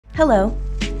Hello,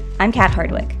 I'm Kat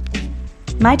Hardwick.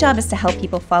 My job is to help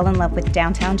people fall in love with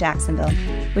Downtown Jacksonville,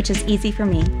 which is easy for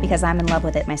me because I'm in love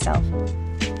with it myself.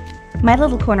 My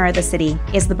little corner of the city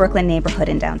is the Brooklyn neighborhood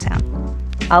in downtown.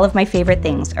 All of my favorite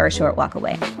things are a short walk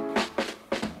away.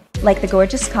 Like the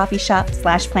gorgeous coffee shop /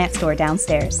 plant store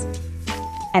downstairs,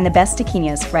 and the best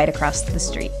taquinos right across the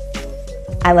street.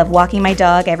 I love walking my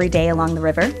dog every day along the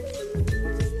river,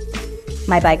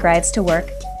 my bike rides to work,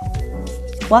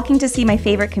 walking to see my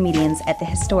favorite comedians at the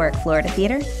historic Florida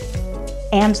Theater,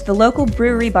 and the local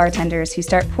brewery bartenders who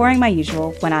start pouring my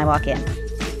usual when I walk in.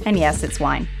 And yes, it's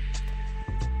wine.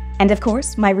 And of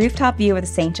course, my rooftop view of the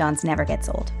St. John's never gets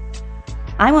old.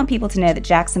 I want people to know that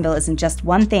Jacksonville isn't just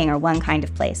one thing or one kind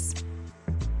of place.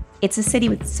 It's a city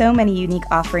with so many unique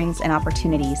offerings and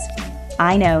opportunities.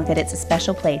 I know that it's a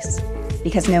special place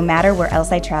because no matter where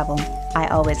else I travel, I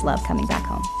always love coming back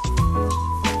home.